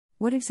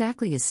What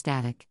exactly is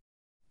static?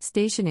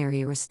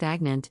 Stationary or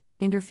stagnant,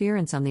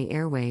 interference on the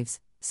airwaves,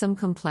 some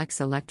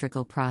complex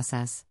electrical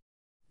process.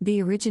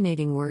 The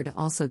originating word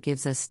also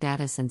gives us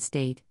status and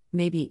state,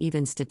 maybe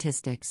even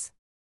statistics.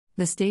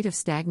 The state of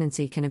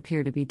stagnancy can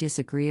appear to be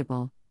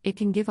disagreeable, it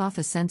can give off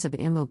a sense of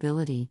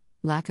immobility,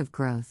 lack of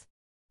growth.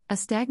 A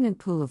stagnant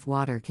pool of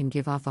water can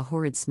give off a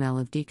horrid smell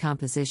of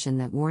decomposition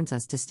that warns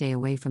us to stay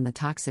away from the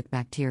toxic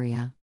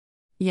bacteria.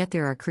 Yet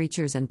there are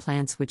creatures and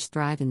plants which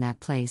thrive in that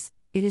place,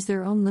 it is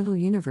their own little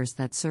universe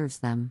that serves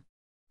them.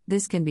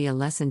 This can be a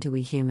lesson to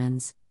we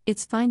humans.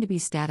 It's fine to be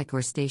static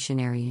or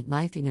stationary,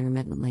 life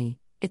intermittently,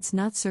 it's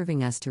not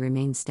serving us to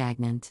remain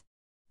stagnant.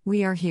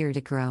 We are here to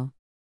grow.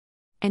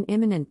 An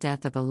imminent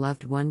death of a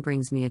loved one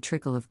brings me a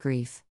trickle of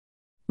grief.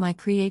 My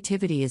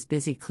creativity is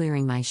busy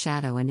clearing my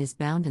shadow and is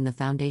bound in the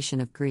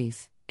foundation of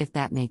grief, if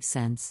that makes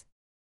sense.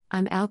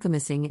 I'm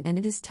alchemizing and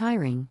it is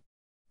tiring.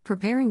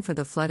 Preparing for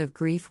the flood of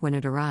grief when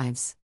it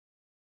arrives.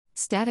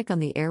 Static on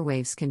the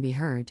airwaves can be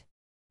heard.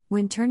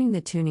 When turning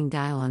the tuning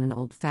dial on an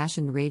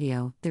old-fashioned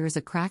radio, there is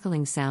a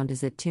crackling sound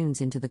as it tunes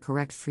into the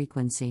correct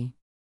frequency.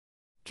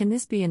 Can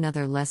this be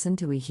another lesson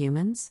to we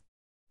humans?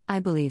 I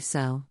believe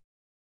so.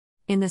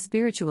 In the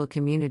spiritual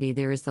community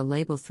there is the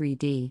label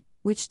 3D,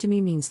 which to me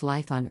means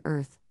life on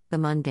Earth, the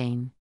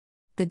mundane.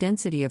 The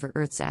density of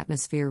Earth's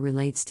atmosphere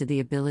relates to the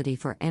ability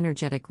for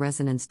energetic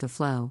resonance to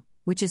flow,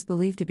 which is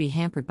believed to be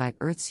hampered by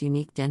Earth's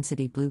unique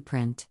density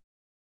blueprint.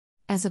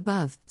 As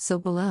above, so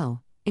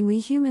below. And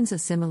we humans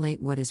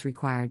assimilate what is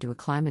required to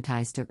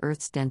acclimatize to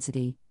Earth's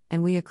density,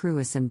 and we accrue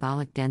a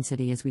symbolic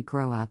density as we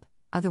grow up,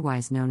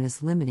 otherwise known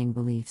as limiting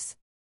beliefs.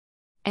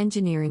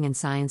 Engineering and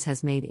science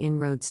has made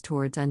inroads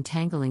towards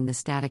untangling the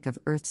static of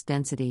Earth's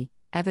density,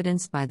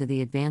 evidenced by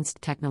the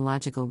advanced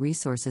technological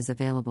resources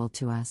available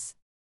to us.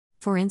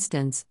 For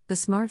instance, the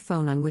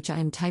smartphone on which I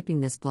am typing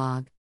this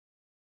blog.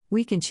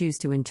 We can choose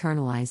to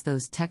internalize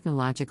those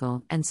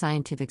technological and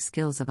scientific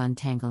skills of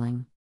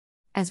untangling.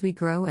 As we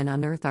grow and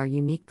unearth our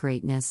unique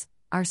greatness,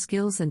 our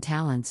skills and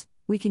talents,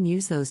 we can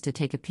use those to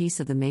take a piece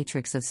of the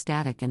matrix of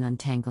static and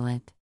untangle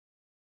it.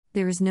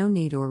 There is no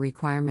need or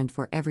requirement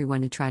for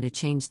everyone to try to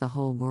change the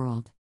whole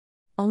world.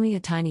 Only a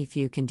tiny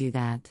few can do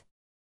that.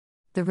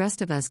 The rest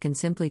of us can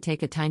simply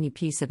take a tiny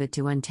piece of it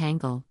to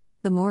untangle.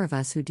 The more of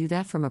us who do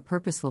that from a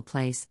purposeful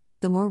place,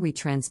 the more we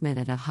transmit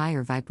at a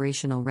higher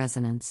vibrational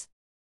resonance.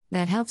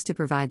 That helps to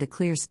provide the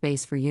clear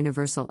space for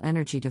universal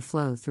energy to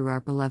flow through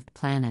our beloved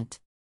planet.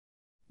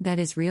 That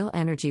is real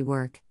energy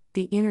work,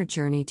 the inner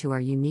journey to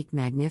our unique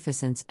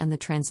magnificence and the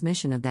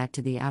transmission of that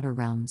to the outer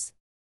realms.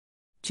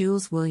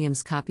 Jules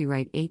Williams,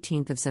 copyright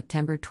 18th of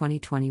September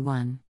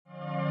 2021.